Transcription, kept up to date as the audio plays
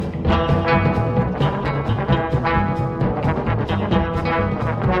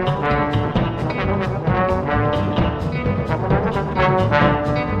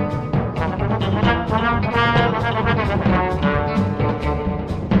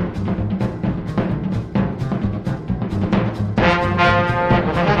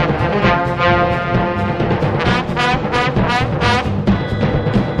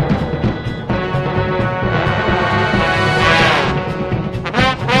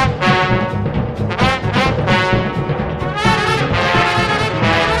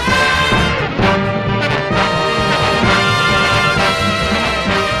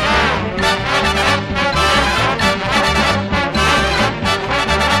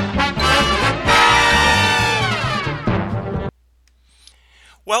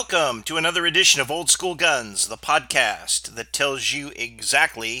Welcome to another edition of Old School Guns, the podcast that tells you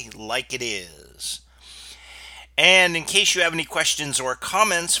exactly like it is. And in case you have any questions or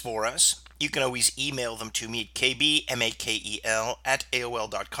comments for us, you can always email them to me at kbmakel at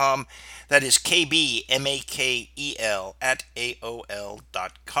AOL.com. That is kbmakel at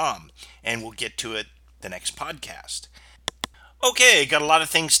AOL.com. And we'll get to it the next podcast. Okay, got a lot of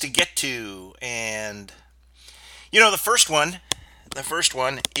things to get to. And, the first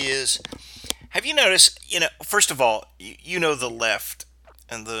one is, have you noticed, first of all, the left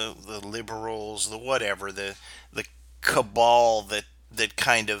and the liberals, the whatever, the cabal that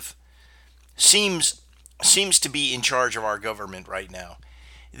kind of seems to be in charge of our government right now.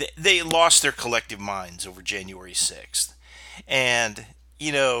 They lost their collective minds over January 6th. And,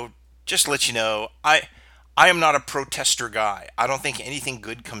 just to let you know, I am not a protester guy. I don't think anything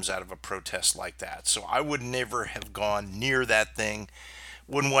good comes out of a protest like that. So I would never have gone near that thing.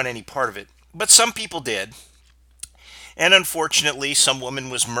 Wouldn't want any part of it. But some people did. And unfortunately, some woman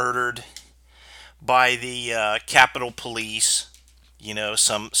was murdered by the Capitol Police.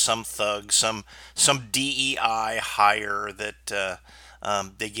 Some thug, some DEI hire that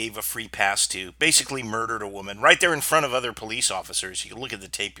they gave a free pass to. Basically murdered a woman right there in front of other police officers. You can look at the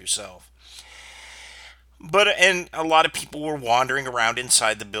tape yourself. And a lot of people were wandering around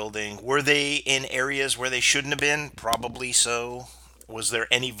inside the building. Were they in areas where they shouldn't have been? Probably so. Was there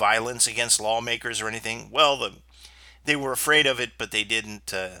any violence against lawmakers or anything? Well, they were afraid of it, but they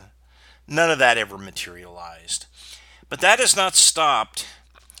didn't. None of that ever materialized. But that has not stopped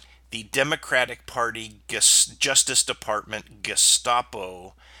the Democratic Party Justice Department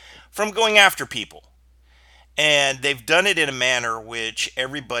Gestapo from going after people. And they've done it in a manner which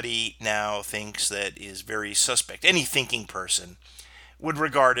everybody now thinks that is very suspect. Any thinking person would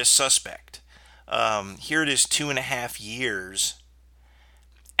regard as suspect. Here it is 2.5 years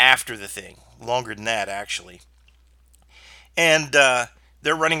after the thing. Longer than that, actually. And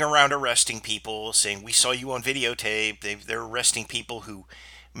they're running around arresting people, saying, "We saw you on videotape." They're arresting people who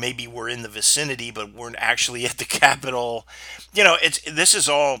maybe were in the vicinity but weren't actually at the Capitol. This is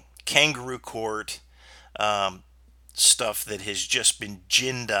all kangaroo court stuff that has just been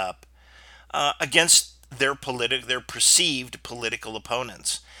ginned up against their perceived political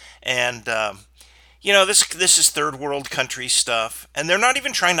opponents. And this is third world country stuff, and they're not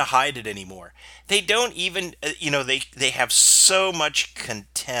even trying to hide it anymore. They don't even they have so much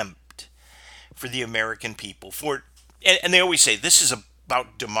contempt for the American people and they always say this is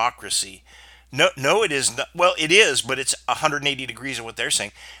about democracy. No, it is not. Well, it is, but it's 180 degrees of what they're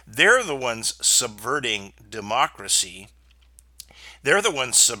saying. They're the ones subverting democracy. They're the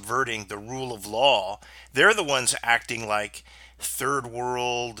ones subverting the rule of law. They're the ones acting like third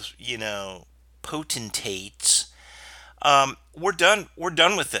world, potentates. We're done. We're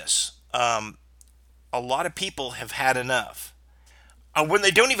done with this. A lot of people have had enough. When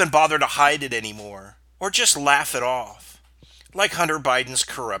they don't even bother to hide it anymore, or just laugh it off, like Hunter Biden's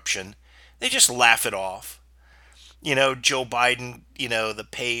corruption. They just laugh it off. Joe Biden, the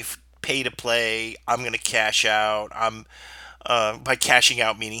pay to play. I'm going to cash out. By cashing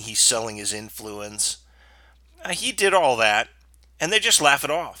out meaning he's selling his influence. He did all that, and they just laugh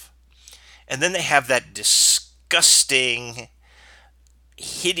it off. And then they have that disgusting,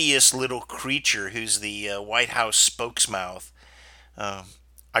 hideous little creature who's the White House spokesmouth.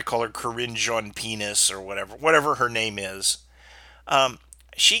 I call her Corinne Jean-Penis or whatever her name is.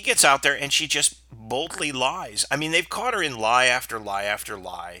 She gets out there and she just boldly lies. I mean, they've caught her in lie after lie after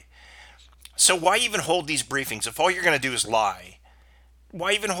lie. So why even hold these briefings? If all you're going to do is lie,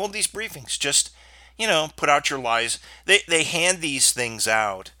 why even hold these briefings? Just, put out your lies. They hand these things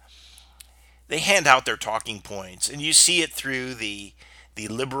out. They hand out their talking points, and you see it through the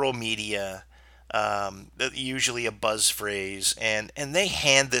liberal media, usually a buzz phrase, and they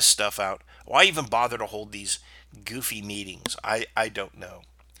hand this stuff out. Why even bother to hold these goofy meetings? I don't know.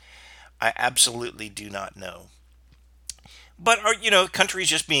 I absolutely do not know. But country's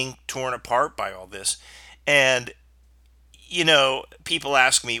just being torn apart by all this. And people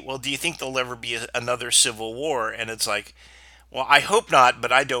ask me, well, do you think there'll ever be another civil war? And it's like, well, I hope not,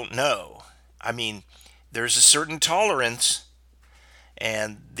 but I don't know. I mean, there's a certain tolerance,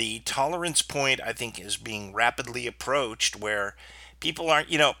 and the tolerance point, I think, is being rapidly approached where people aren't,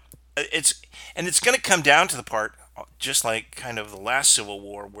 it's going to come down to the part, just like kind of the last Civil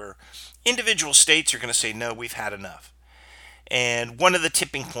War, where individual states are going to say, no, we've had enough. And one of the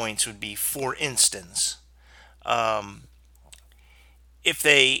tipping points would be, for instance, if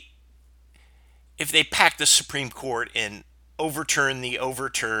they pack the Supreme Court and overturn the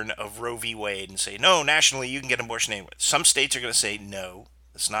overturn of Roe v. Wade and say, no, nationally you can get abortion anywhere. Some states are going to say no.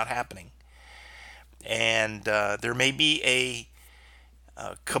 It's not happening. And there may be a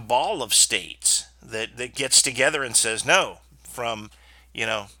cabal of states that gets together and says no, from, you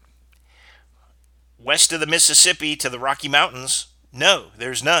know, west of the Mississippi to the Rocky Mountains, no,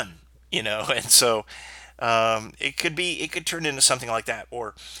 there's none. And so it could turn into something like that,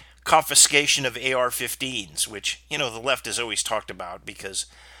 or confiscation of AR-15s, which the left has always talked about because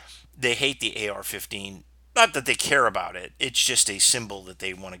they hate the AR-15. Not that they care about it; it's just a symbol that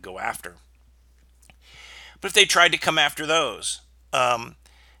they want to go after. But if they tried to come after those, um,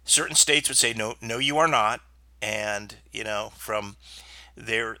 certain states would say no, no, you are not, and from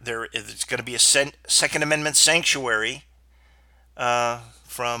there, it's going to be a Second Amendment sanctuary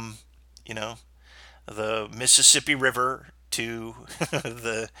from you know the Mississippi River to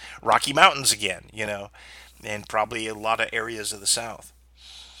the Rocky Mountains again, and probably a lot of areas of the South.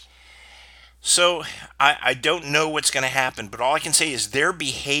 So I don't know what's going to happen, but all I can say is their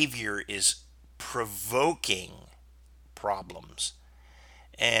behavior is provoking problems.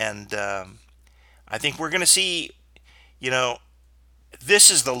 And I think we're going to see, you know, this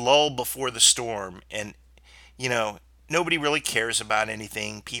is the lull before the storm. And, you know, nobody really cares about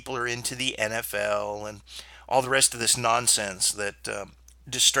anything. People are into the NFL and all the rest of this nonsense that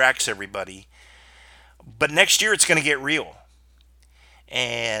distracts everybody. But next year it's going to get real.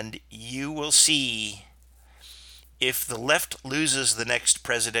 And you will see if the left loses the next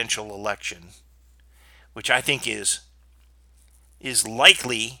presidential election, which I think is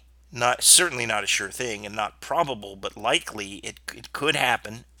likely, not certainly not a sure thing and not probable, but likely it could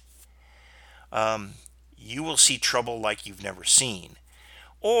happen. You will see trouble like you've never seen.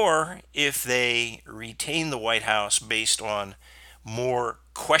 Or if they retain the White House based on more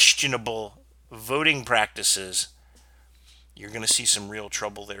questionable voting practices, you're going to see some real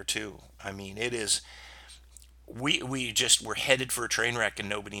trouble there too. I mean, it is we're headed for a train wreck and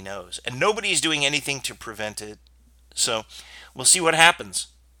nobody knows, and nobody's doing anything to prevent it. So we'll see what happens.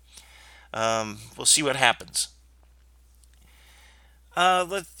 We'll see what happens.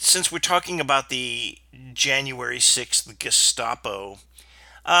 Since we're talking about the January 6th Gestapo,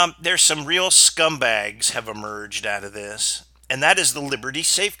 there's some real scumbags have emerged out of this, and that is the Liberty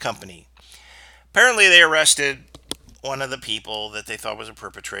Safe Company. Apparently, they arrested one of the people that they thought was a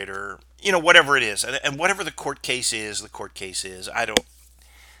perpetrator, whatever it is. And whatever the court case is, the court case is. I don't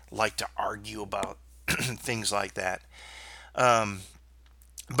like to argue about things like that. Um,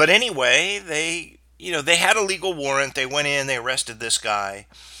 but anyway, they had a legal warrant. They went in, they arrested this guy.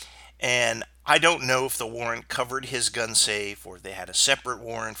 And I don't know if the warrant covered his gun safe or they had a separate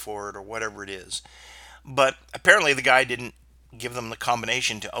warrant for it or whatever it is. But apparently the guy didn't give them the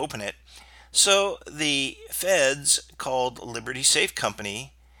combination to open it. So the feds called Liberty Safe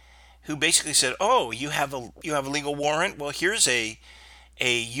Company, who basically said, "Oh, you have a legal warrant? Well, here's a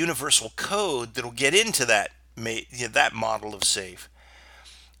universal code that'll get into that model of safe."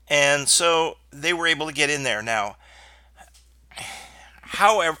 And so they were able to get in there. Now,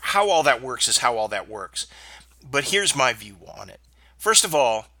 how all that works is how all that works. But here's my view on it. First of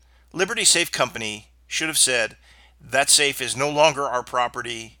all, Liberty Safe Company should have said that safe is no longer our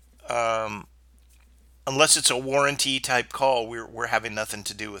property. Unless it's a warranty type call, we're having nothing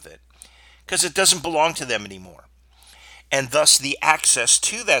to do with it because it doesn't belong to them anymore, and thus the access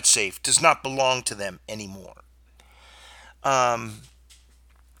to that safe does not belong to them anymore. Um,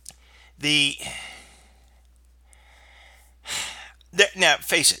 the Now,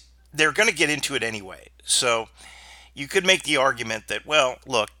 face it, they're going to get into it anyway. So you could make the argument that, well,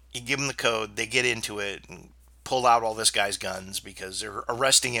 look, you give them the code, they get into it and pull out all this guy's guns because they're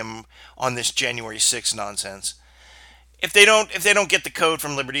arresting him on this January 6th nonsense. If they don't get the code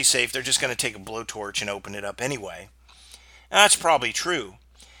from Liberty Safe, they're just going to take a blowtorch and open it up anyway. Now, that's probably true,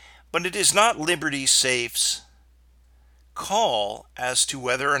 but it is not Liberty Safe's call as to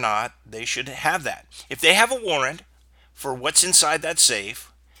whether or not they should have that. If they have a warrant for what's inside that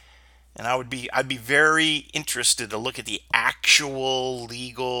safe, and I'd be very interested to look at the actual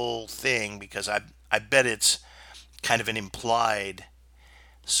legal thing because I bet it's kind of an implied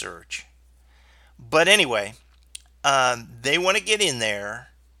search. But anyway, they want to get in there.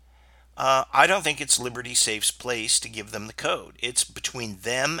 I don't think it's Liberty Safe's place to give them the code. It's between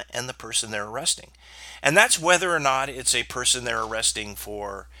them and the person they're arresting. And that's whether or not it's a person they're arresting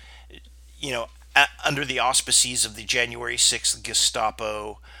for, under the auspices of the January 6th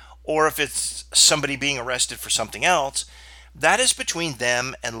Gestapo, or if it's somebody being arrested for something else. That is between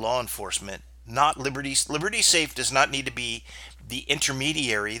them and law enforcement, not Liberty. Liberty Safe does not need to be the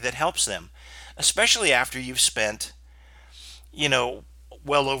intermediary that helps them, especially after you've spent,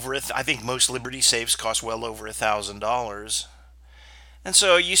 well over I think most Liberty Safes cost well over $1,000. And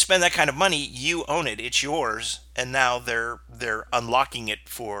so you spend that kind of money, you own it, it's yours, and now they're unlocking it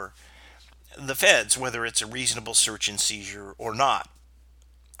for the feds, whether it's a reasonable search and seizure or not.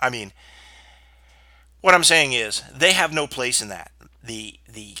 I mean, what I'm saying is they have no place in that. The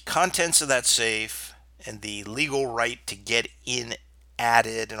contents of that safe and the legal right to get in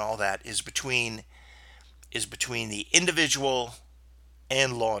added and all that is between the individual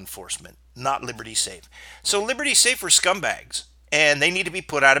and law enforcement, not Liberty Safe. So Liberty Safe are scumbags and they need to be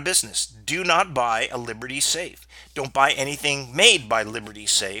put out of business. Do not buy a Liberty Safe. Don't buy anything made by Liberty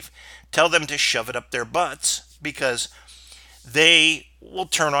Safe. Tell them to shove it up their butts because they will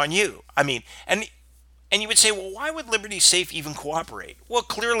turn on you. I mean, and you would say, well, why would Liberty Safe even cooperate? Well,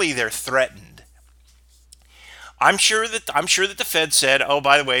 clearly they're threatened. I'm sure that the Fed said, oh,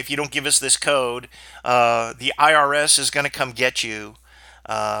 by the way, if you don't give us this code, the IRS is going to come get you.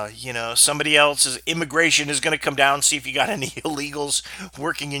 Somebody else's immigration is going to come down and see if you got any illegals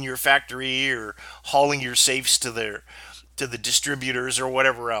working in your factory or hauling your safes to the distributors or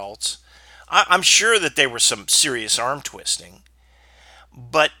whatever else. I'm sure that there was some serious arm twisting.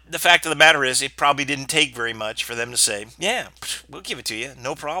 But the fact of the matter is, it probably didn't take very much for them to say, yeah, we'll give it to you,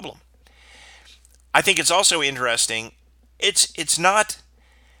 no problem. I think it's also interesting. It's not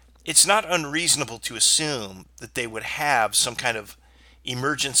unreasonable to assume that they would have some kind of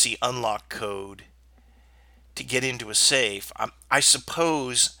emergency unlock code to get into a safe. I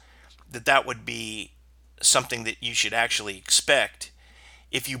suppose that would be something that you should actually expect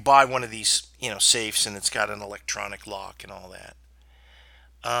if you buy one of these, safes and it's got an electronic lock and all that.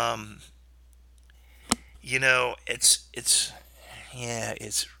 Um, it's yeah,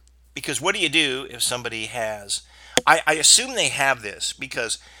 it's because what do you do if somebody has? I assume they have this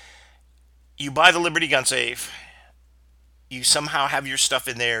because you buy the Liberty gun safe, you somehow have your stuff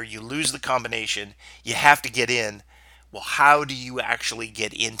in there, you lose the combination, you have to get in. Well, how do you actually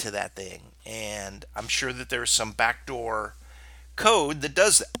get into that thing? And I'm sure that there's some backdoor code that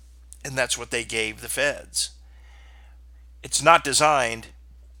does that, and that's what they gave the feds. It's not designed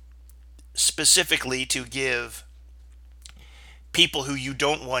specifically to give people who you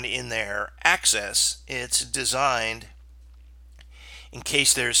don't want in there access. It's designed in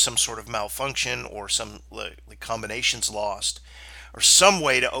case there's some sort of malfunction or some the combinations lost or some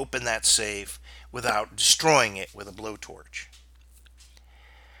way to open that safe without destroying it with a blowtorch.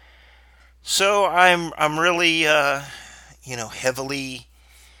 So I'm really heavily,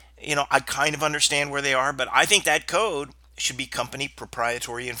 I kind of understand where they are, but I think that code should be company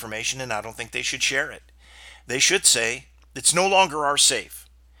proprietary information and I don't think they should share it. They should say it's no longer our safe.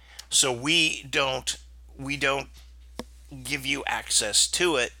 So we don't give you access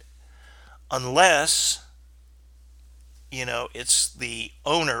to it unless it's the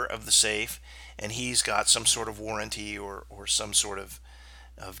owner of the safe and he's got some sort of warranty or some sort of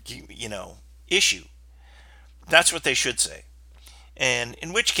issue. That's what they should say. And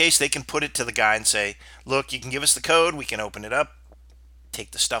in which case they can put it to the guy and say, look, you can give us the code, we can open it up,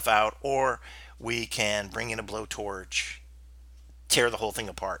 take the stuff out, or we can bring in a blowtorch, tear the whole thing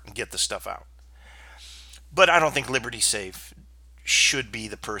apart and get the stuff out. But I don't think Liberty Safe should be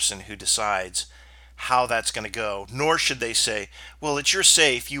the person who decides how that's going to go, nor should they say, well, it's your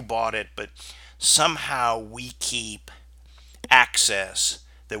safe, you bought it, but somehow we keep access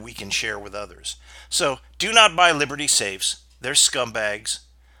that we can share with others. So do not buy Liberty Safes. They're scumbags.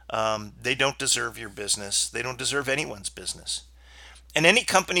 They don't deserve your business. They don't deserve anyone's business. And any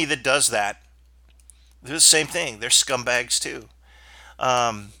company that does that, they're the same thing. They're scumbags too.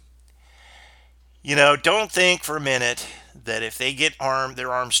 Um, don't think for a minute that if they get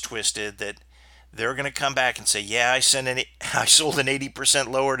their arms twisted, that they're going to come back and say, "Yeah, I sold an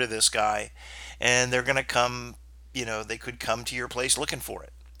 80% lower to this guy," and they're going to come. They could come to your place looking for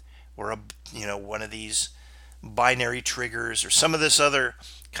it, or one of these binary triggers, or some of this other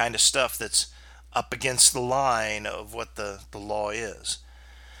kind of stuff that's up against the line of what the law is.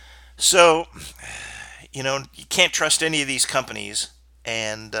 So, you can't trust any of these companies,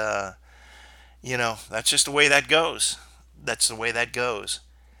 and that's just the way that goes. That's the way that goes.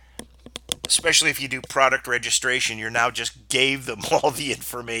 Especially if you do product registration, you're now just gave them all the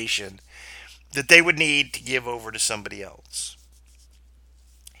information that they would need to give over to somebody else.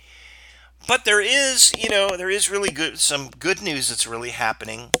 But there is really some good news that's really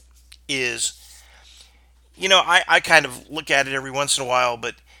happening. Is I kind of look at it every once in a while,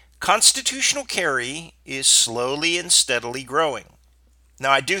 but constitutional carry is slowly and steadily growing.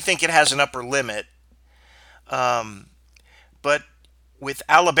 Now, I do think it has an upper limit, um, but with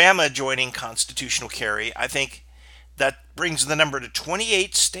Alabama joining constitutional carry, I think that brings the number to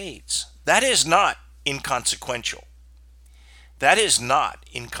 28 states. That is not inconsequential. That is not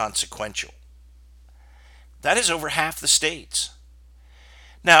inconsequential. That is over half the states.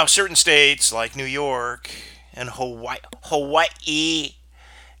 Now, certain states like New York and Hawaii,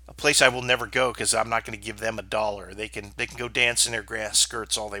 a place I will never go because I'm not going to give them a dollar. They can go dance in their grass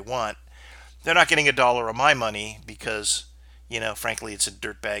skirts all they want. They're not getting a dollar of my money because, frankly, it's a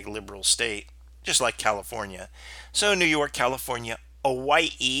dirtbag liberal state, just like California. So New York, California,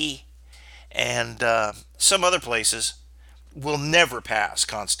 Hawaii, and some other places will never pass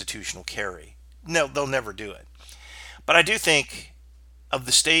constitutional carry. No, they'll never do it. But I do think of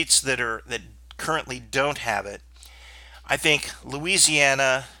the states that currently don't have it, I think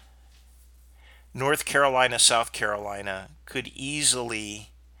Louisiana, North Carolina, South Carolina could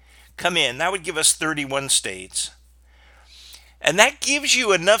easily come in. That would give us 31 states. And that gives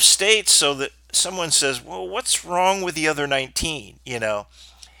you enough states so that someone says, well, what's wrong with the other 19?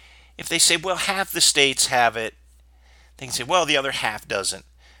 If they say, well, half the states have it, they can say, well, the other half doesn't.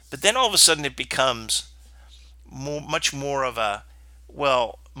 But then all of a sudden it becomes much more of a,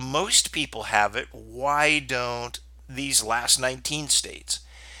 well, most people have it. Why don't these last 19 states?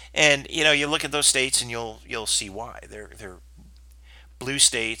 And you look at those states and you'll see why. They're blue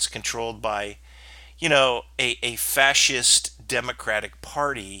states controlled by a fascist Democratic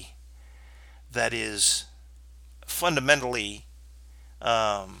Party that is fundamentally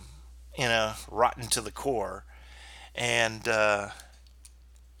rotten to the core, and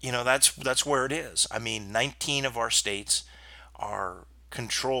that's where it is. I mean, 19 of our states are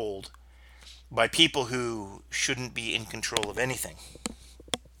controlled by people who shouldn't be in control of anything.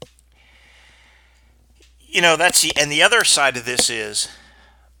 And the other side of this is,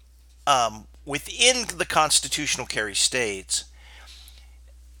 within the constitutional carry states,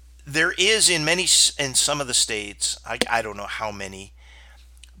 there is in some of the states, I don't know how many,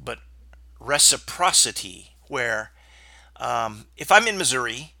 but reciprocity, where if I'm in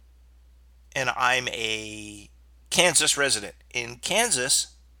Missouri and I'm a Kansas resident, in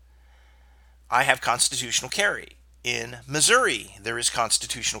Kansas I have constitutional carry. In Missouri there is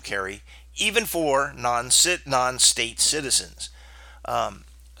constitutional carry, even for non-state citizens.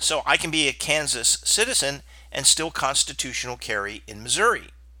 So I can be a Kansas citizen and still constitutional carry in Missouri.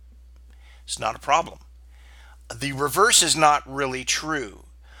 It's not a problem. The reverse is not really true,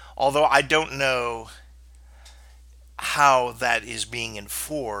 although I don't know how that is being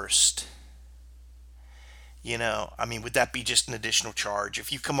enforced. I mean, would that be just an additional charge?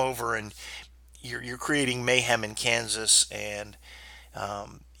 If you come over and you're creating mayhem in Kansas, and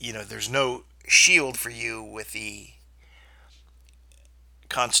there's no shield for you with the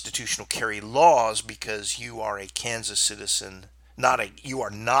constitutional carry laws because you are a Kansas citizen, you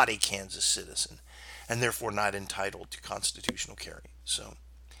are not a Kansas citizen, and therefore not entitled to constitutional carry. So,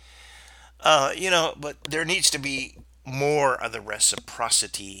 but there needs to be more of the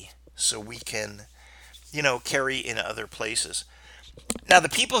reciprocity so we can, carry in other places. Now, the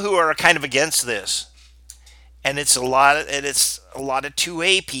people who are kind of against this, and it's a lot of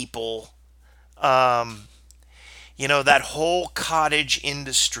 2A people. That whole cottage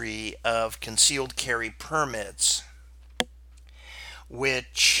industry of concealed carry permits,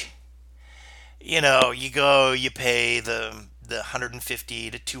 which, you go, you pay the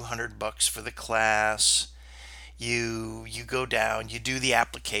 150 to $200 for the class. You go down, you do the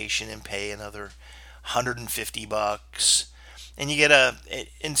application and pay another $150. And you get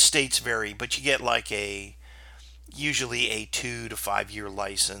in states vary, but you get like usually a 2 to 5 year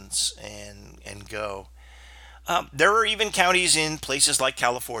license and go. There are even counties in places like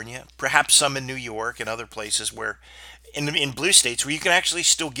California, perhaps some in New York and other places where, in blue states, where you can actually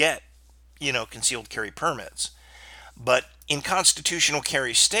still get, concealed carry permits. But in constitutional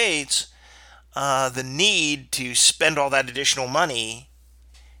carry states, the need to spend all that additional money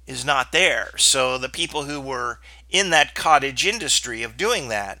is not there. So the people who were in that cottage industry of doing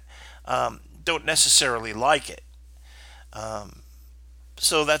that don't necessarily like it.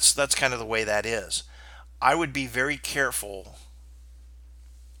 So that's kind of the way that is. I would be very careful.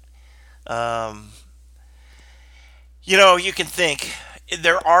 You can think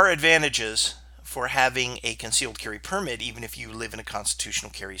there are advantages for having a concealed carry permit, even if you live in a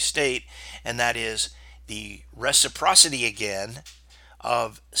constitutional carry state, and that is the reciprocity again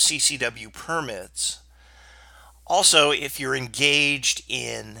of CCW permits. Also, if you're engaged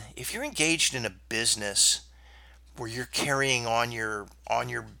in a business where you're carrying on your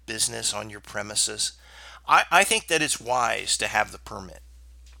business on your premises, I think that it's wise to have the permit.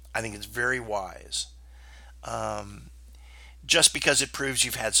 I think it's very wise. Just because it proves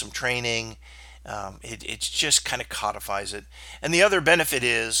you've had some training, it just kind of codifies it. And the other benefit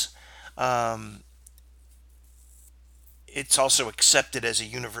is, it's also accepted as a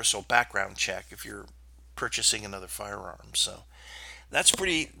universal background check if you're purchasing another firearm. So that's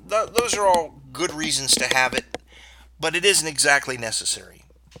those are all good reasons to have it, but it isn't exactly necessary.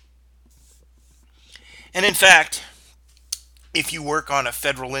 And in fact, if you work on a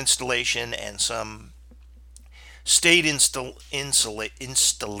federal installation and some state installations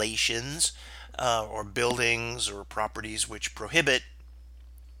or buildings or properties which prohibit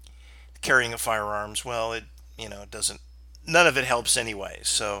carrying of firearms, well, it doesn't. None of it helps anyway.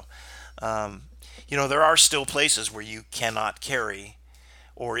 So, um, there are still places where you cannot carry,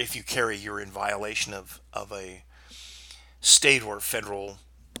 or if you carry, you're in violation of a state or federal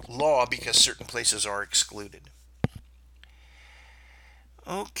law because certain places are excluded.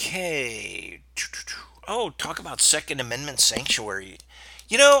 Okay. Oh, talk about Second Amendment sanctuary.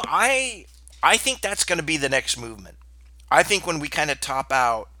 I think that's going to be the next movement. I think when we kind of top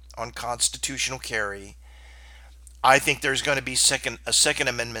out on constitutional carry, I think there's going to be a Second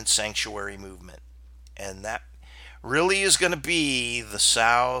Amendment sanctuary movement, and that really is going to be the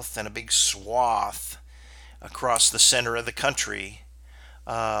South and a big swath across the center of the country,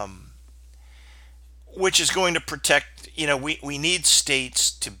 um, which is going to protect. We need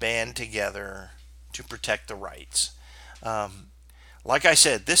states to band together to protect the rights. Um, like I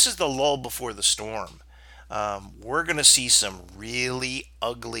said, this is the lull before the storm. We're going to see some really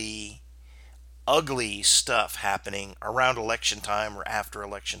ugly stuff happening around election time or after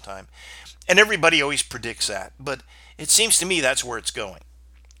election time. And everybody always predicts that. But it seems to me that's where it's going.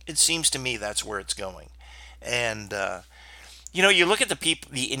 It seems to me that's where it's going. And, you look at the people,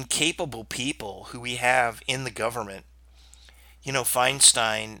 the incapable people who we have in the government.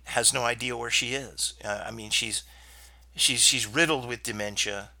 Feinstein has no idea where she is. I mean, she's riddled with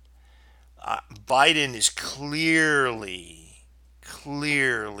dementia. Biden is clearly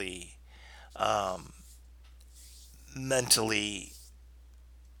um, mentally,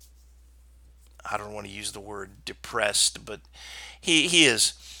 I don't want to use the word depressed, but he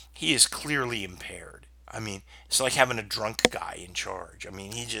is clearly impaired. I mean, it's like having a drunk guy in charge. I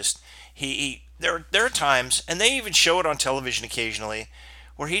mean, he there are times, and they even show it on television occasionally,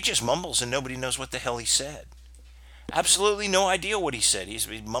 where he just mumbles and nobody knows what the hell he said. Absolutely no idea what he said. He's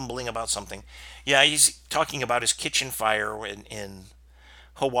mumbling about something. Yeah, he's talking about his kitchen fire in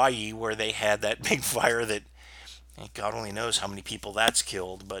Hawaii, where they had that big fire that God only knows how many people that's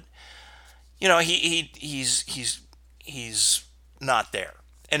killed. But he's not there,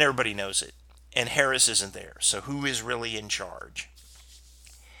 and everybody knows it. And Harris isn't there, so who is really in charge?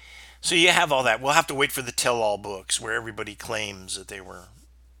 So you have all that. We'll have to wait for the tell-all books where everybody claims that they were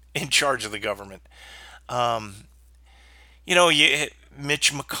in charge of the government. Um,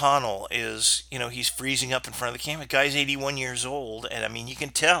 Mitch McConnell is, he's freezing up in front of the camera. The guy's 81 years old, and I mean, you can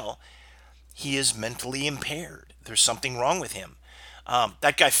tell he is mentally impaired. There's something wrong with him.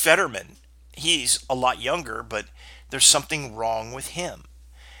 That guy Fetterman, he's a lot younger, but there's something wrong with him.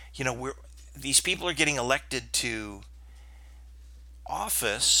 These people are getting elected to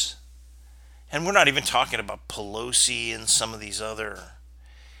office, and we're not even talking about Pelosi and some of these other,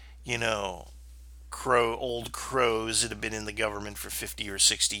 you know, old crows that have been in the government for 50 or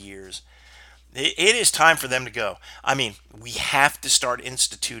 60 years. It is time for them to go. I mean, we have to start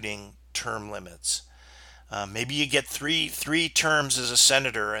instituting term limits. Maybe you get three terms as a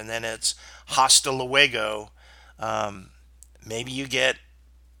senator, and then it's hasta luego. Um, Maybe you get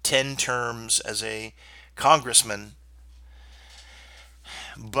 10 terms as a congressman.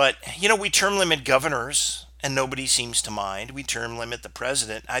 But, we term limit governors, and nobody seems to mind. We term limit the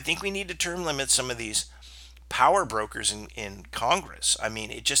president. I think we need to term limit some of these power brokers in Congress. I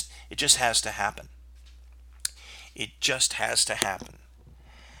mean, it just has to happen. It just has to happen.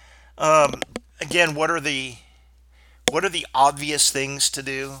 Um, Again, what are the obvious things to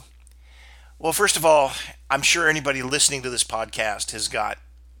do? Well, first of all, I'm sure anybody listening to this podcast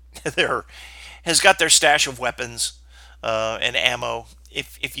their has got their stash of weapons and ammo.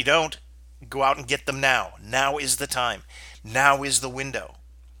 If you don't, go out and get them now. Now is the time. Now is the window,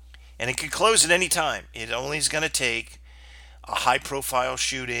 and it could close at any time. It only is going to take a high-profile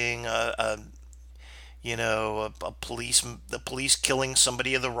shooting, the police killing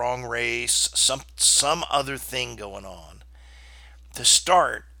somebody of the wrong race, some other thing going on to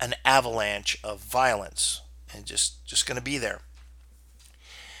start an avalanche of violence, and just going to be there.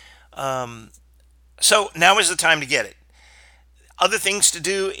 Um, so now is the time to get it. Other things to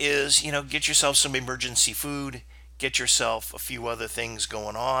do is, get yourself some emergency food, get yourself a few other things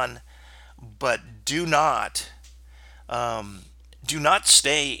going on, but um, do not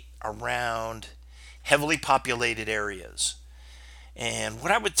stay around heavily populated areas. And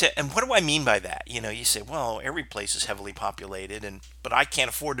what do I mean by that? You say, well, every place is heavily populated, but I can't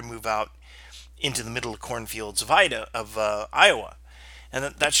afford to move out into the middle of cornfields of Iowa.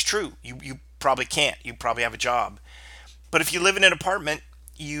 And that's true. You probably can't. You probably have a job. But if you live in an apartment,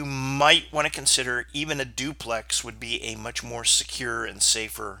 you might want to consider even a duplex would be a much more secure and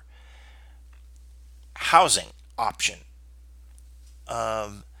safer housing option.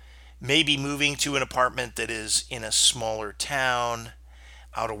 Maybe moving to an apartment that is in a smaller town,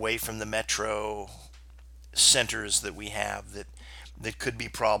 out away from the metro centers that we have that could be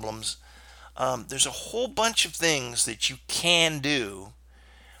problems. There's a whole bunch of things that you can do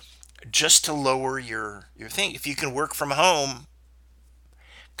just to lower your thing. If you can work from home,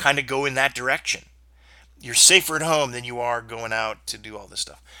 kind of go in that direction. You're safer at home than you are going out to do all this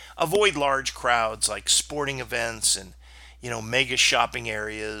stuff. Avoid large crowds like sporting events and mega shopping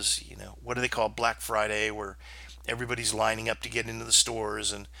areas. What do they call Black Friday, where everybody's lining up to get into the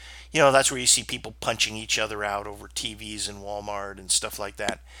stores, and that's where you see people punching each other out over TVs in Walmart and stuff like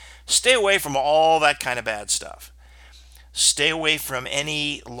that. Stay away from all that kind of bad stuff. Stay away from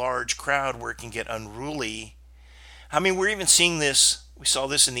any large crowd where it can get unruly. I mean, we're even seeing this. We saw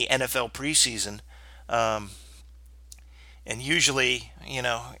this in the NFL preseason. Um, and usually,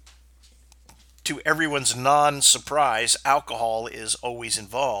 to everyone's non surprise, alcohol is always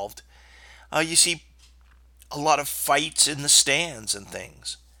involved. You see a lot of fights in the stands and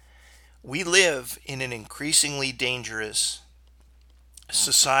things. We live in an increasingly dangerous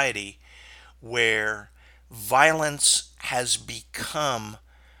society where violence has become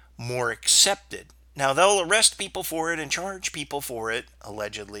more accepted. Now, they'll arrest people for it and charge people for it,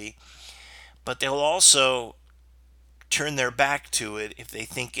 allegedly, but they'll also turn their back to it if they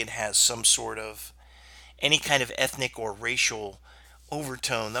think it has some sort of any kind of ethnic or racial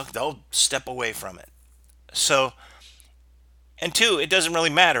overtone. They'll step away from it. So, and two, it doesn't really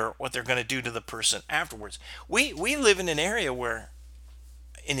matter what they're going to do to the person afterwards. We live in an area where,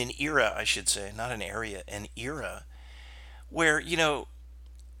 in an era, I should say, not an area, an era, where, do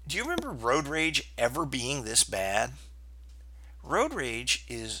you remember road rage ever being this bad? Road rage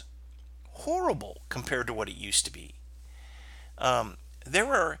is horrible compared to what it used to be.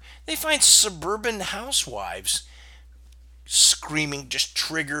 They find suburban housewives screaming, just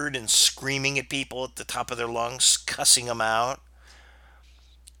triggered and screaming at people at the top of their lungs, cussing them out,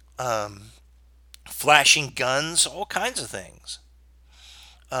 um, flashing guns, all kinds of things.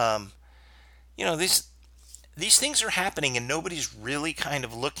 Um, these things are happening and nobody's really kind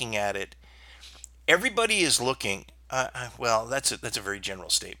of looking at it. Everybody is looking. Well, that's a very general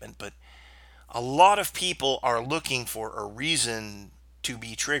statement, but a lot of people are looking for a reason to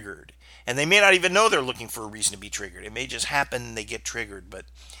be triggered. And they may not even know they're looking for a reason to be triggered. It may just happen they get triggered. But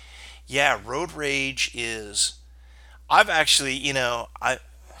yeah, road rage is. I've actually, I've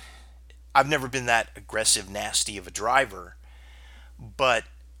never been that aggressive, nasty of a driver. But,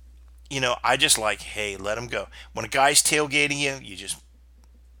 I just like, hey, let them go. When a guy's tailgating you, you just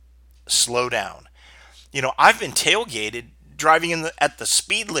slow down. I've been tailgated driving at the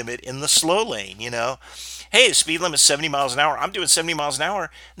speed limit in the slow lane. Hey, the speed limit is 70 miles an hour. I'm doing 70 miles an hour,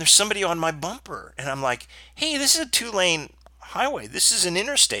 and there's somebody on my bumper, and I'm like, hey, this is a 2-lane highway. This is an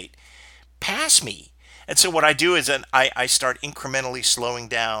interstate. Pass me. And so what I do is then I start incrementally slowing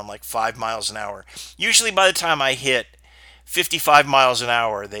down, like 5 miles an hour. Usually by the time I hit 55 miles an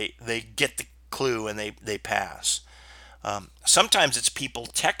hour, they get the clue and they pass. Sometimes it's people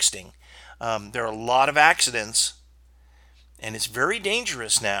texting. There are a lot of accidents, and it's very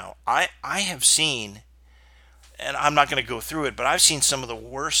dangerous now. I have seen, and I'm not going to go through it, but I've seen some of the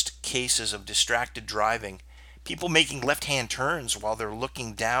worst cases of distracted driving. People making left-hand turns while they're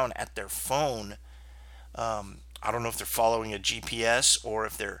looking down at their phone. I don't know if they're following a GPS or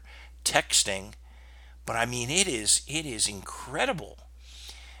if they're texting, but I mean it is incredible,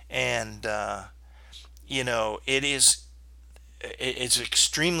 and it's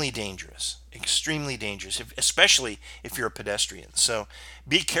extremely dangerous, especially if you're a pedestrian. So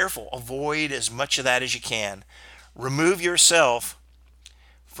be careful. Avoid as much of that as you can. Remove yourself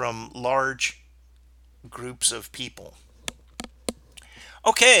from large groups of people.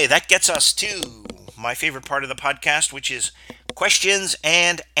 Okay, that gets us to my favorite part of the podcast, which is questions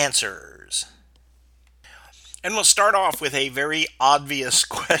and answers. And we'll start off with a very obvious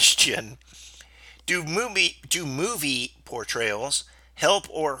question. Do movie portrayals help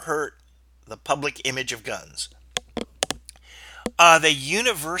or hurt the public image of guns?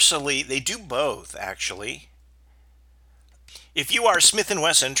 They do both, actually. If you are Smith &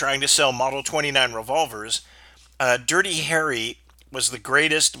 Wesson trying to sell Model 29 revolvers, Dirty Harry was the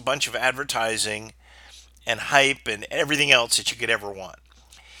greatest bunch of advertising and hype and everything else that you could ever want.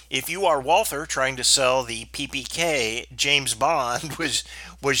 If you are Walther trying to sell the PPK, James Bond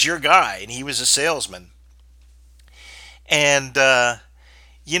was your guy, and he was a salesman. And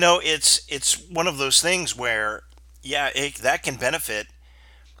it's one of those things where, yeah, that can benefit.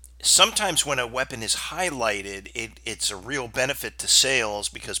 Sometimes when a weapon is highlighted, it's a real benefit to sales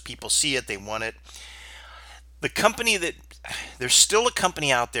because people see it, they want it. The company that There's still a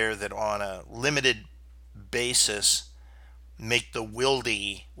company out there that on a limited basis make the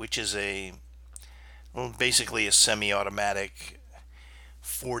Wildy, which is basically a semi-automatic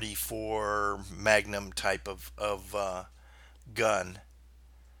 44 Magnum type of gun,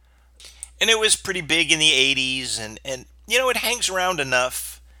 and it was pretty big in the 80s, and it hangs around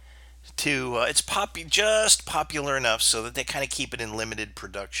enough to just popular enough so that they kind of keep it in limited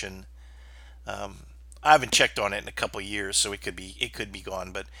production. I haven't checked on it in a couple of years, so it could be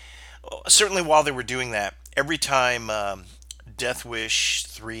gone. But certainly while they were doing that, every time Death Wish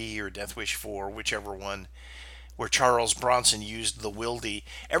 3 or Death Wish 4, whichever one, where Charles Bronson used the Wildy,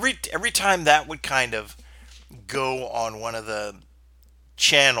 every time that would kind of go on one of the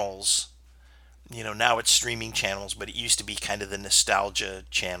channels. Now it's streaming channels, but it used to be kind of the nostalgia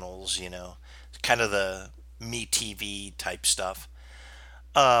channels, kind of the Me TV type stuff,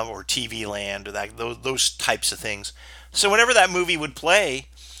 or TV Land, or those types of things. So whenever that movie would play,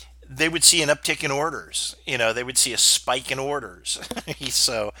 they would see an uptick in orders. They would see a spike in orders.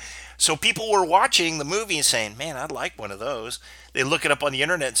 So people were watching the movie and saying, "Man, I'd like one of those." They look it up on the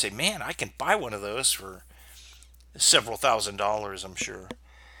internet and say, "Man, I can buy one of those for several $1,000s, I'm sure."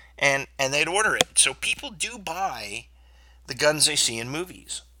 And they'd order it. So people do buy the guns they see in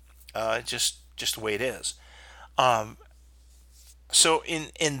movies. Just the way it is. Um, so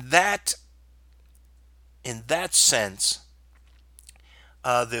in that sense,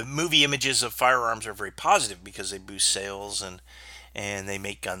 the movie images of firearms are very positive because they boost sales and they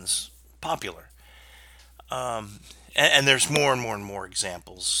make guns popular. And there's more and more and more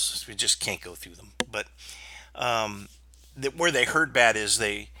examples. We just can't go through them. But where they hurt bad is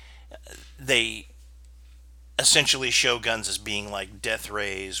they essentially show guns as being like death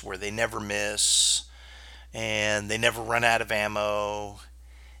rays, where they never miss and they never run out of ammo,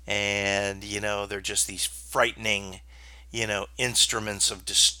 and they're just these frightening instruments of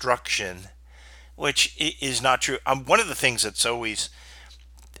destruction, which is not true. One of the things that's always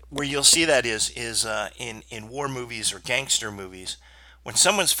where you'll see that is in war movies or gangster movies, when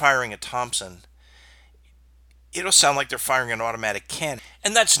someone's firing a Thompson, it'll sound like they're firing an automatic cannon,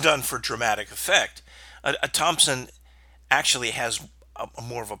 and that's done for dramatic effect. A Thompson actually has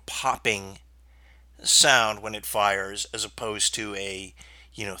more of a popping sound when it fires, as opposed to a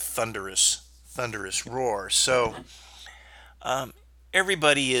thunderous roar. So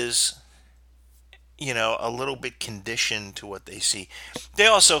everybody is a little bit conditioned to what they see. They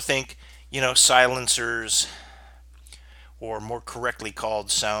also think silencers, or more correctly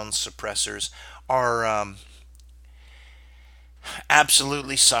called sound suppressors, are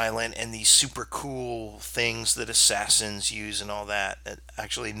absolutely silent, and these super cool things that assassins use and all that.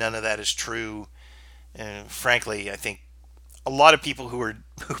 Actually, none of that is true. And frankly, I think a lot of people who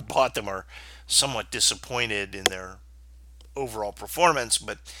bought them are somewhat disappointed in their overall performance.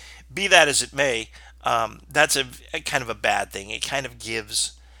 But be that as it may, that's a kind of a bad thing. It kind of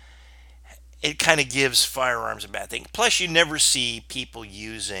gives firearms a bad thing. Plus, you never see people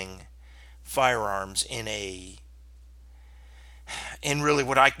using firearms in really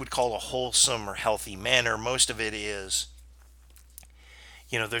what I would call a wholesome or healthy manner. Most of it is,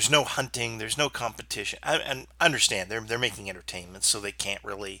 there's no hunting, there's no competition. And understand they're making entertainment, so they can't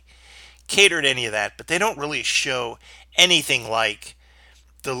really cater to any of that. But they don't really show anything like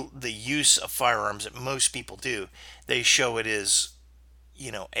the use of firearms that most people do. They show it as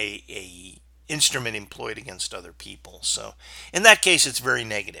a instrument employed against other people. So in that case, it's very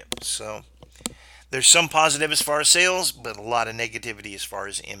negative. So there's some positive as far as sales, but a lot of negativity as far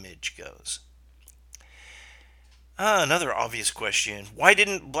as image goes. Another obvious question: why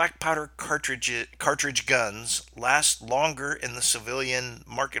didn't black powder cartridge guns last longer in the civilian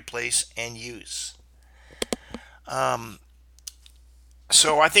marketplace and use? Um,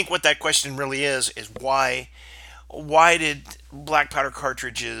 so I think what that question really is why did black powder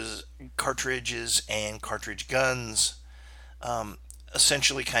cartridges and cartridge guns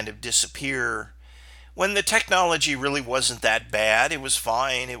essentially kind of disappear when the technology really wasn't that bad? It was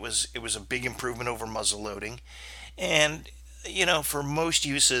fine. It was a big improvement over muzzle loading, and for most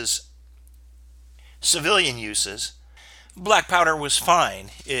uses, civilian uses, black powder was fine.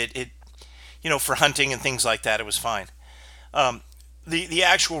 For hunting and things like that, it was fine. The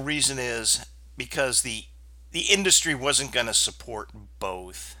actual reason is because the the industry wasn't going to support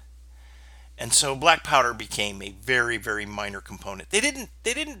both. And so black powder became a very, very minor component. They didn't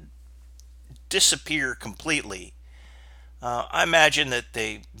disappear completely. I imagine that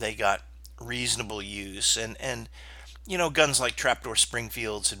they got reasonable use, and guns like trapdoor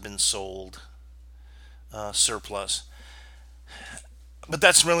Springfields had been sold surplus. But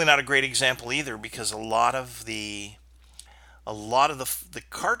that's really not a great example either, because a lot of the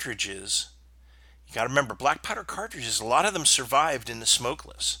cartridges, you got to remember, black powder cartridges, a lot of them survived in the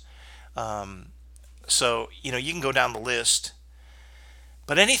smokeless. So you can go down the list,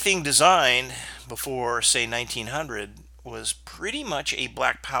 but anything designed before, say, 1900 was pretty much a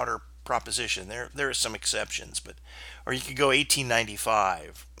black powder proposition. There are some exceptions, but or you could go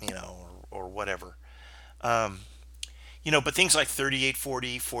 1895, or whatever. Um, but things like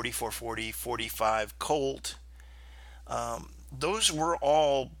 3840, 4440, 45 Colt, those were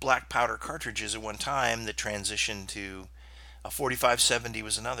all black powder cartridges at one time that transitioned to a 4570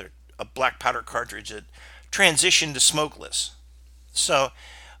 was another, a black powder cartridge that transitioned to smokeless. So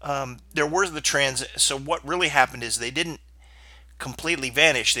there were the trans. So what really happened is they didn't completely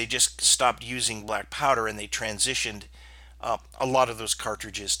vanish. They just stopped using black powder and they transitioned a lot of those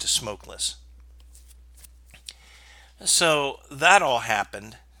cartridges to smokeless. So that all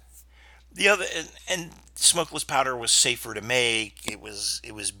happened. And smokeless powder was safer to make. It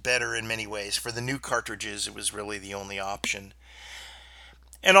was better in many ways. For the new cartridges, it was really the only option.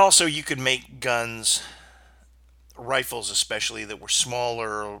 And also, you could make guns, rifles especially, that were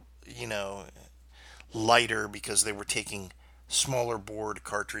smaller, lighter, because they were taking smaller bored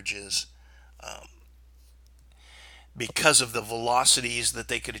cartridges. Um, because of the velocities that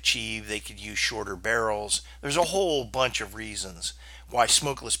they could achieve, they could use shorter barrels. There's a whole bunch of reasons why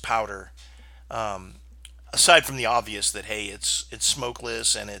smokeless powder, um, aside from the obvious that, hey, it's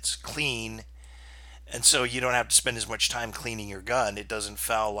smokeless and it's clean, and so you don't have to spend as much time cleaning your gun. It doesn't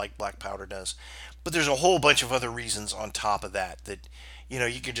foul like black powder does. But there's a whole bunch of other reasons on top of that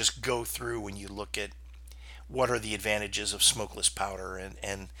you could just go through when you look at what are the advantages of smokeless powder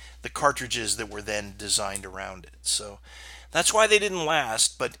and the cartridges that were then designed around it. So that's why they didn't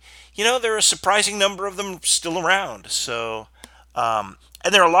last. But there are a surprising number of them still around. So and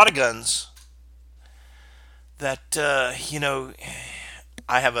there are a lot of guns that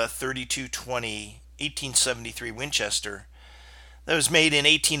I have a 3220 1873 Winchester that was made in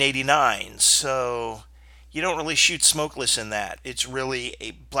 1889. So you don't really shoot smokeless in that. It's really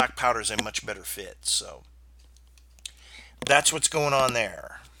a black powder is a much better fit. So that's what's going on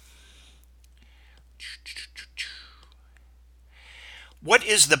there. What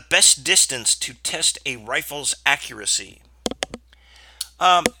is the best distance to test a rifle's accuracy?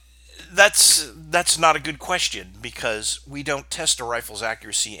 Um, that's not a good question, because we don't test a rifle's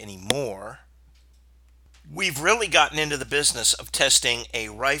accuracy anymore. We've really gotten into the business of testing a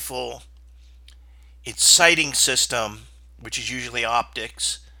rifle, its sighting system, which is usually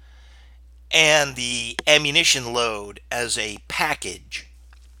optics, and the ammunition load as a package,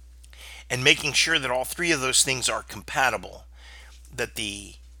 and making sure that all three of those things are compatible, that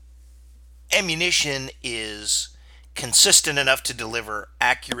the ammunition is consistent enough to deliver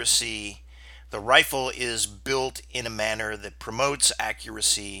accuracy, the rifle is built in a manner that promotes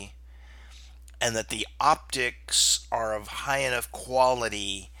accuracy, and that the optics are of high enough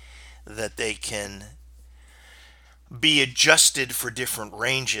quality that they can be adjusted for different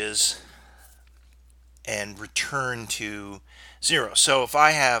ranges and return to zero. So if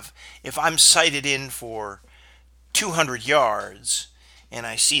I'm sighted in for 200 yards and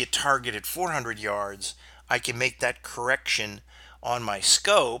I see a target at 400 yards, I can make that correction on my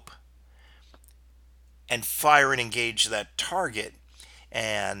scope and fire and engage that target,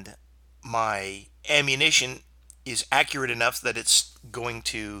 and my ammunition is accurate enough that it's going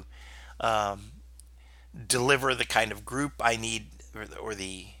to um, deliver the kind of group I need, or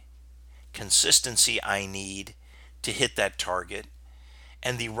the consistency I need to hit that target.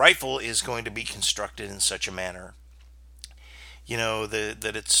 And the rifle is going to be constructed in such a manner,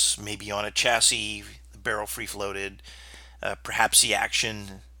 that it's maybe on a chassis, the barrel free floated, perhaps the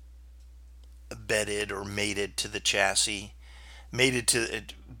action bedded or mated to the chassis,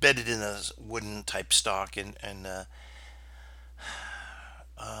 bedded in a wooden type stock, and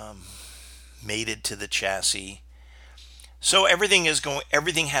um, mated to the chassis. So everything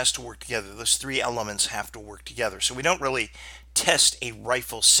has to work together. Those three elements have to work together. So we don't really test a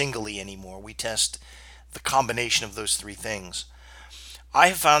rifle singly anymore. We test the combination of those three things. I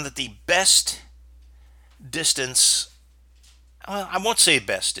have found that the best distance, well, I won't say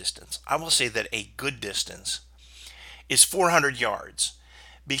best distance, I will say that a good distance is 400 yards,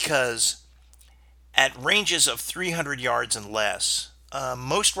 because At ranges of 300 yards and less,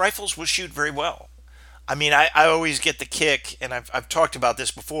 most rifles will shoot very well. I mean, I always get the kick, and I've talked about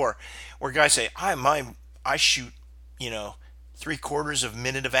this before, where guys say, I shoot, you know, 3/4 of a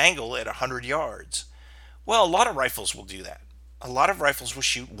minute of angle at 100 yards. Well, a lot of rifles will do that. A lot of rifles will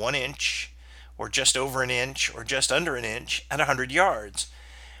shoot 1 inch, or just over an inch, or just under an inch at 100 yards.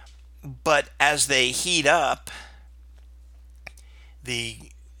 But as they heat up,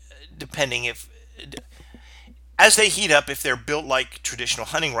 the depending as they heat up, if they're built like traditional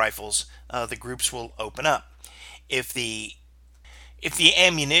hunting rifles, the groups will open up. If the if the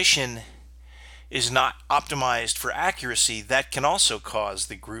ammunition is not optimized for accuracy, that can also cause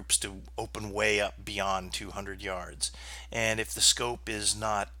the groups to open way up beyond 200 yards. And if the scope is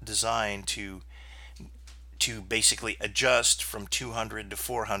not designed to basically adjust from 200 to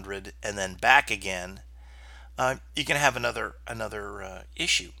 400 and then back again, you can have another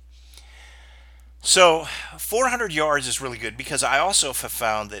issue. So 400 yards is really good because I also have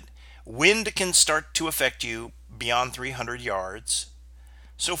found that wind can start to affect you beyond 300 yards.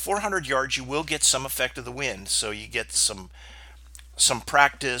 So 400 yards, you will get some effect of the wind. So you get some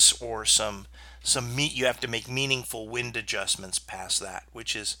practice, or some meat. You have to make meaningful wind adjustments past that,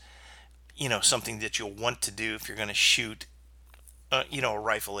 which is something that you'll want to do if you're going to shoot a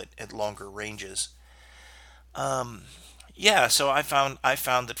rifle at longer ranges. Yeah, so I found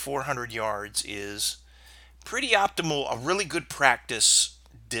that 400 yards is pretty optimal, a really good practice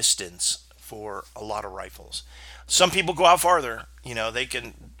distance for a lot of rifles. Some people go out farther. They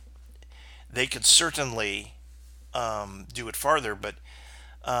can certainly do it farther, but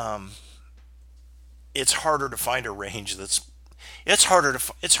um, it's harder to find a range that's it's hard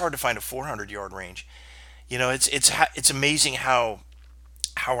to find a 400 yard range. It's amazing how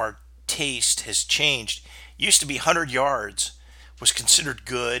our taste has changed. Used to be 100 yards was considered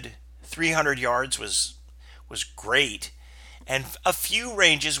good. 300 yards was great, and a few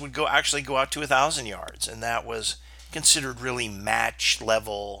ranges would go out to 1,000 yards, and that was considered really match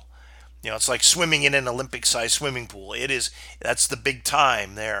level. It's like swimming in an Olympic-sized swimming pool. That's the big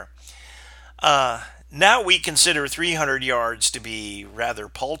time there. Now we consider 300 yards to be rather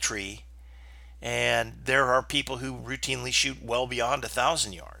paltry, and there are people who routinely shoot well beyond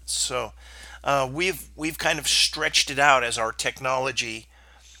 1,000 yards. So we've kind of stretched it out as our technology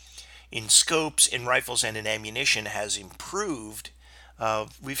in scopes, in rifles, and in ammunition has improved.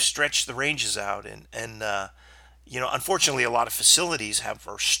 We've stretched the ranges out, and unfortunately, a lot of facilities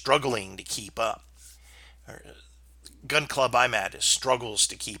are struggling to keep up. Gun club I'm at struggles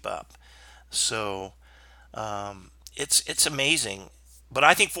to keep up. So it's amazing, but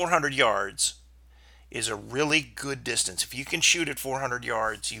I think 400 yards is a really good distance. If you can shoot at 400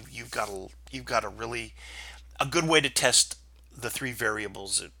 yards, you've got a good way to test the three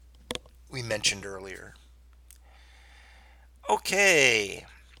variables that we mentioned earlier. Okay,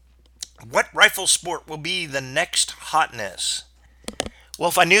 what rifle sport will be the next hotness? Well,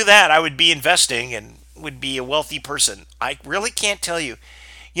 if I knew that, I would be investing and would be a wealthy person. I really can't tell you.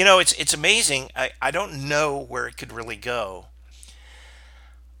 It's amazing. I don't know where it could really go.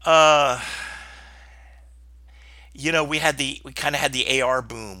 Uh, we kind of had the AR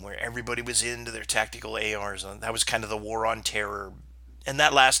boom where everybody was into their tactical ARs. That was kind of the war on terror, and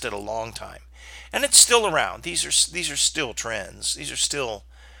that lasted a long time. And it's still around. These are still trends. These are still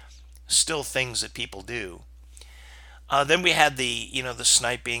things that people do. Then we had the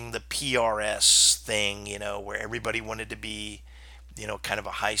sniping, the PRS thing, where everybody wanted to be, kind of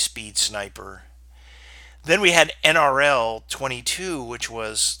a high speed sniper. Then we had NRL 22, which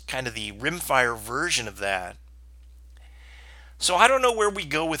was kind of the rimfire version of that. So I don't know where we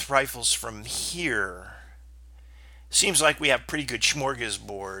go with rifles from here. Seems like we have pretty good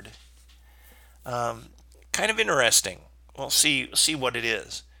smorgasbord. Kind of interesting. We'll see what it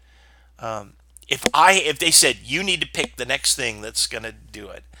is. If they said you need to pick the next thing that's going to do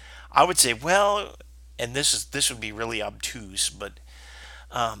it, I would say, well, and this would be really obtuse, but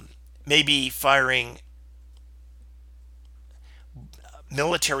maybe firing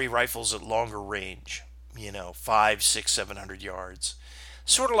military rifles at longer range, 5, 6, 700 yards,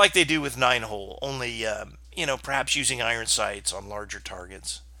 sort of like they do with 9 hole, only perhaps using iron sights on larger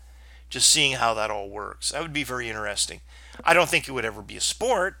targets. Just seeing how that all works. That would be very interesting. I don't think it would ever be a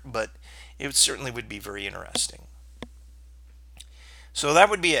sport, but it certainly would be very interesting. So that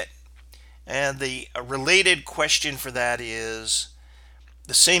would be it. And the related question for that is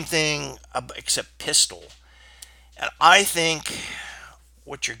the same thing except pistol. And I think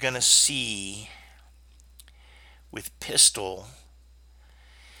what you're going to see with pistol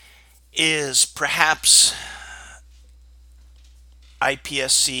is perhaps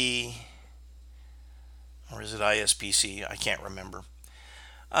IPSC or is it ISPC? I can't remember.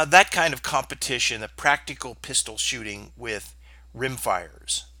 That kind of competition, a practical pistol shooting with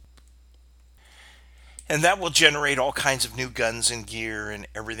rimfires. And that will generate all kinds of new guns and gear and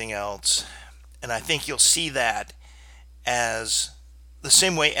everything else. And I think you'll see that as the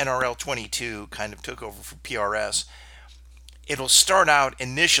same way NRL 22 kind of took over for PRS. It'll start out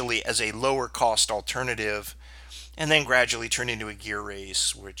initially as a lower cost alternative and then gradually turn into a gear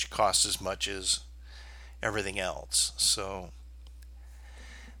race, which costs as much as everything else. So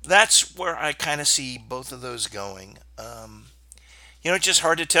that's where I kind of see both of those going. It's just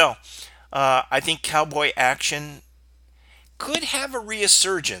hard to tell. I think cowboy action could have a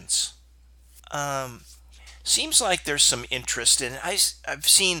resurgence. Um, Seems like there's some interest in. I've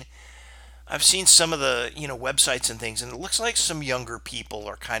seen some of the websites and things, and it looks like some younger people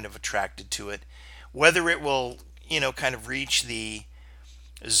are kind of attracted to it. Whether it will kind of reach the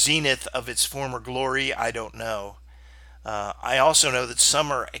zenith of its former glory, I don't know. I also know that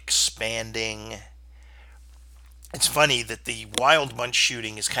some are expanding. It's funny that the wild bunch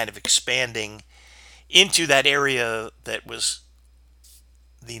shooting is kind of expanding into that area that was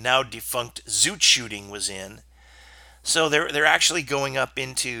the now defunct Zoot shooting was in. So they're actually going up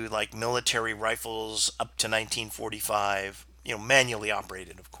into like military rifles up to 1945, manually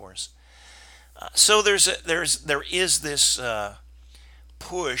operated, of course. So there is this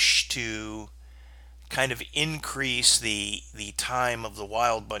push to kind of increase the time of the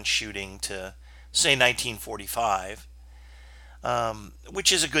wild bunch shooting to say 1945,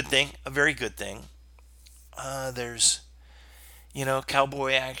 which is a good thing, a very good thing. There's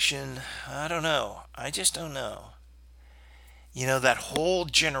cowboy action. I don't know. I just don't know. That whole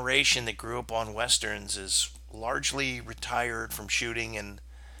generation that grew up on westerns is largely retired from shooting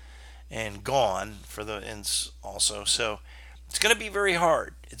and gone for the ends also. So it's going to be very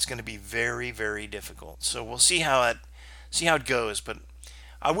hard. It's going to be very very difficult. So we'll see how it goes. But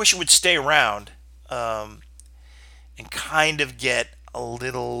I wish it would stay around and kind of get a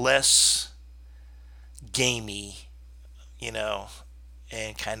little less gamey, you know,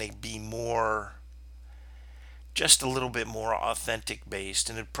 and kind of be more, just a little bit more authentic based,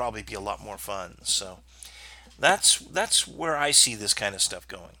 and it'd probably be a lot more fun. So that's where I see this kind of stuff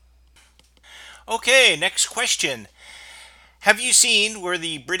going. Okay, next question. Have you seen where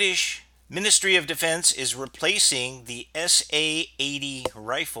the British Ministry of Defense is replacing the SA-80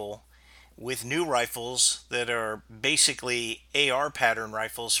 rifle with new rifles that are basically AR pattern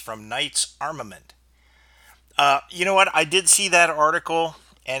rifles from Knight's Armament? You know what? I did see that article,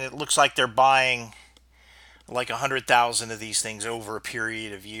 and it looks like they're buying like 100,000 of these things over a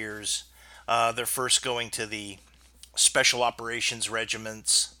period of years. They're first going to the special operations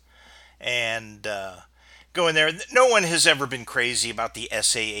regiments and going there. No one has ever been crazy about the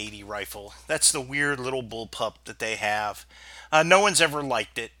SA-80 rifle. That's the weird little bullpup that they have. No one's ever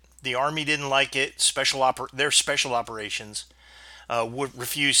liked it. The Army didn't like it. Their special operations would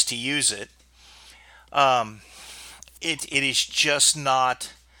refuse to use it. It is just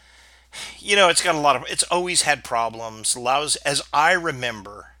not. It's got a lot of. It's always had problems. Allows, as I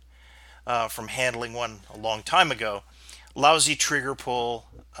remember, from handling one a long time ago, lousy trigger pull,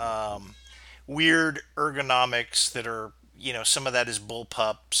 weird ergonomics that are, some of that is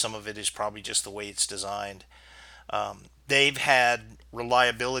bullpup, some of it is probably just the way it's designed. They've had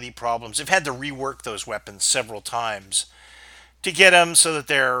reliability problems. They've had to rework those weapons several times to get them so that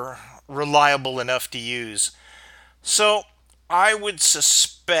they're reliable enough to use. So I would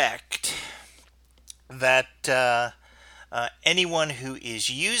suspect that anyone who is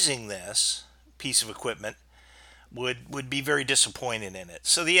using this piece of equipment would be very disappointed in it.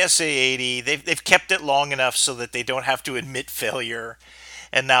 So the SA-80, they've kept it long enough so that they don't have to admit failure,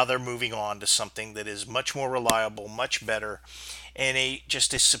 and now they're moving on to something that is much more reliable, much better, and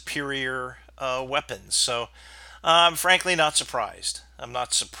just a superior weapon. So I'm frankly not surprised. I'm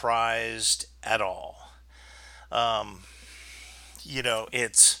not surprised at all.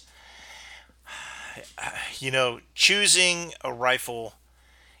 It's choosing a rifle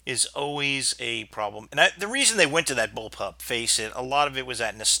is always a problem. And the reason they went to that bullpup, face it, a lot of it was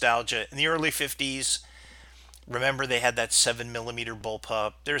that nostalgia. In the early 50s, remember they had that 7mm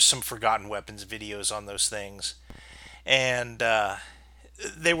bullpup. There's some Forgotten Weapons videos on those things. And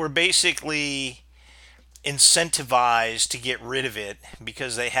they were basically incentivized to get rid of it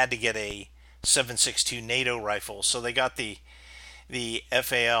because they had to get a 7.62 NATO rifle. So they got the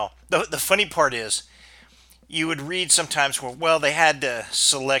FAL. The funny part is, you would read sometimes where, well, they had to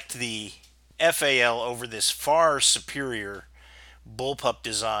select the FAL over this far superior bullpup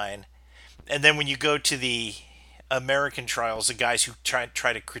design. And then when you go to the American trials, the guys who try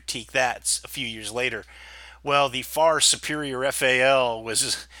to critique that a few years later, Well, the far superior FAL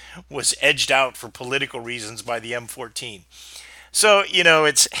was edged out for political reasons by the M14. So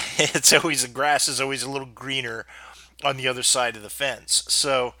it's it's always the grass is always a little greener on the other side of the fence.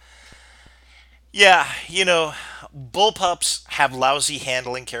 So yeah, bullpups have lousy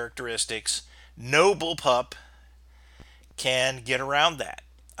handling characteristics. No bullpup can get around that.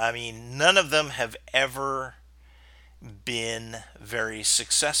 I mean, none of them have ever been very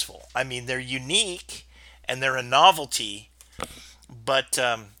successful. I mean, they're unique and they're a novelty, but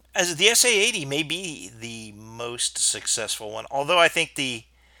as the SA-80 may be the most successful one. Although I think the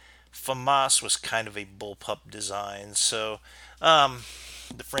FAMAS was kind of a bullpup design. So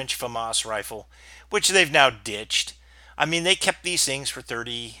the French FAMAS rifle, which they've now ditched. I mean, they kept these things for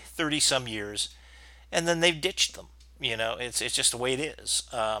 30 some years, and then they've ditched them. It's just the way it is.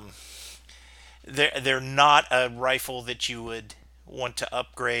 They're not a rifle that you would want to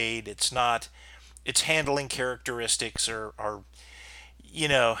upgrade. It's not. Its handling characteristics are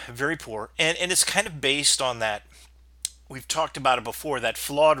very poor, and it's kind of based on that. We've talked about it before. That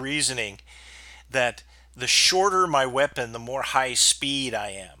flawed reasoning that the shorter my weapon, the more high speed I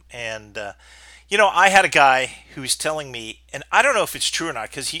am. And I had a guy who was telling me, and I don't know if it's true or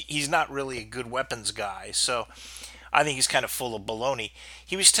not, because he's not really a good weapons guy. So I think he's kind of full of baloney.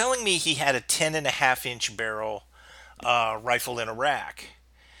 He was telling me he had a 10.5 inch barrel rifle in Iraq,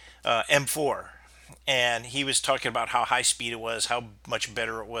 M4. And he was talking about how high speed it was, how much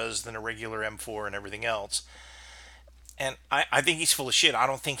better it was than a regular M4 and everything else. And I think he's full of shit. I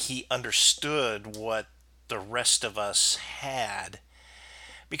don't think he understood what the rest of us had.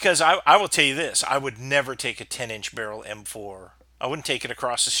 Because I will tell you this, I would never take a 10-inch barrel M4. I wouldn't take it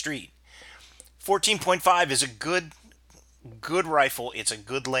across the street. 14.5 is a good rifle. It's a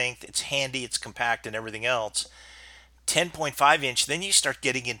good length. It's handy. It's compact and everything else. 10.5 inch, then you start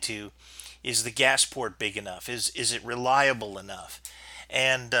getting into, is the gas port big enough? Is it reliable enough?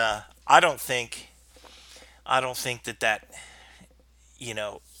 And I don't think that you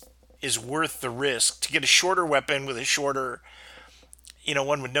know is worth the risk to get a shorter weapon with a shorter.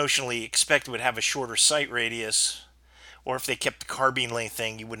 One would notionally expect it would have a shorter sight radius, or if they kept the carbine length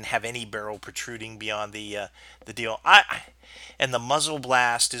thing, you wouldn't have any barrel protruding beyond the deal. And the muzzle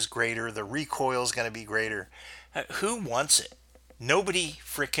blast is greater. The recoil is going to be greater. Who wants it? Nobody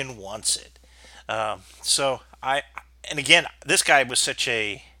frickin' wants it. So and again, this guy was such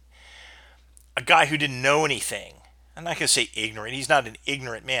a guy who didn't know anything. I'm not going to say ignorant. He's not an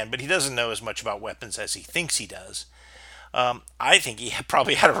ignorant man, but he doesn't know as much about weapons as he thinks he does. I think he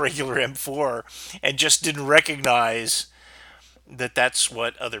probably had a regular M4 and just didn't recognize that that's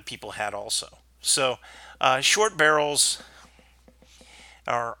what other people had also. So short barrels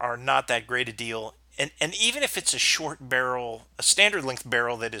are not that great a deal. And even if it's a short barrel, a standard length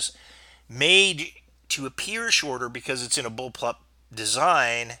barrel that is made to appear shorter because it's in a bullpup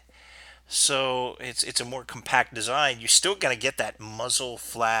design, so it's a more compact design, you're still going to get that muzzle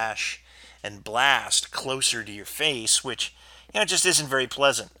flash and blast closer to your face, which just isn't very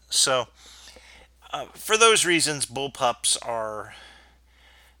pleasant. So for those reasons, bullpups are,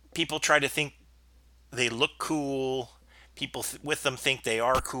 people try to think they look cool. People with them think they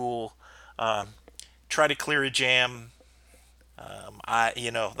are cool. Um, Try to clear a jam.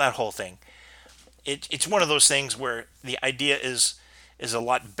 That whole thing. It's one of those things where the idea is a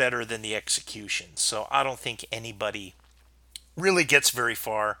lot better than the execution. So I don't think anybody really gets very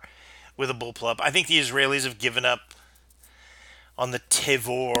far with a bullpup. I think the Israelis have given up on the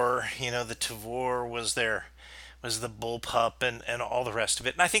Tavor. The Tavor was the bullpup and all the rest of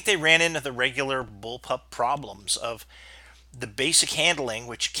it. And I think they ran into the regular bullpup problems of the basic handling,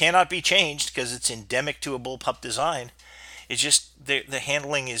 which cannot be changed because it's endemic to a bullpup design. It's just the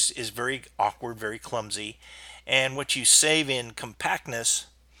handling is very awkward, very clumsy, and what you save in compactness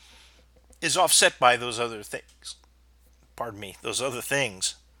is offset by those other things. Pardon me, those other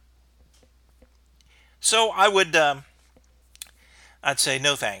things. So I'd say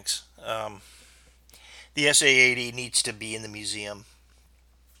no thanks. The SA-80 needs to be in the museum.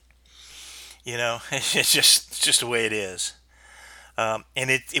 It's just the way it is. And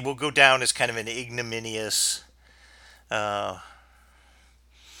it will go down as kind of an ignominious uh,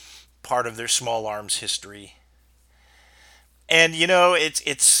 part of their small arms history. And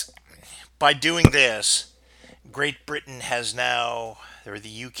it's by doing this, Great Britain has now, or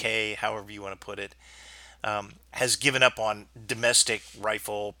the UK, however you want to put it, has given up on domestic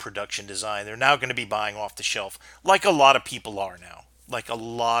rifle production design. They're now going to be buying off the shelf, like a lot of people are now, like a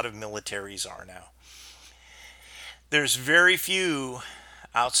lot of militaries are now. There's very few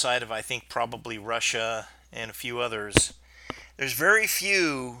outside of, I think, probably Russia and a few others. There's very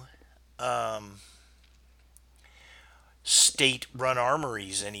few state-run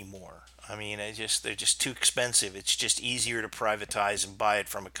armories anymore. I mean, they're just too expensive. It's just easier to privatize and buy it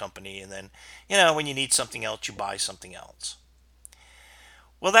from a company, and then, when you need something else, you buy something else.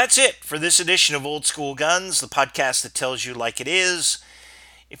 Well, that's it for this edition of Old School Guns, the podcast that tells you like it is.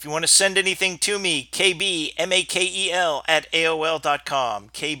 If you want to send anything to me, kbmakel at AOL.com.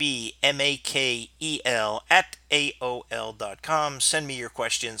 kbmakel at AOL.com. Send me your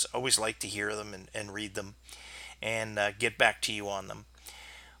questions. Always like to hear them and read them and get back to you on them.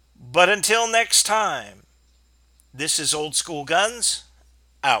 But until next time, this is Old School Guns,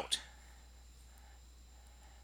 out.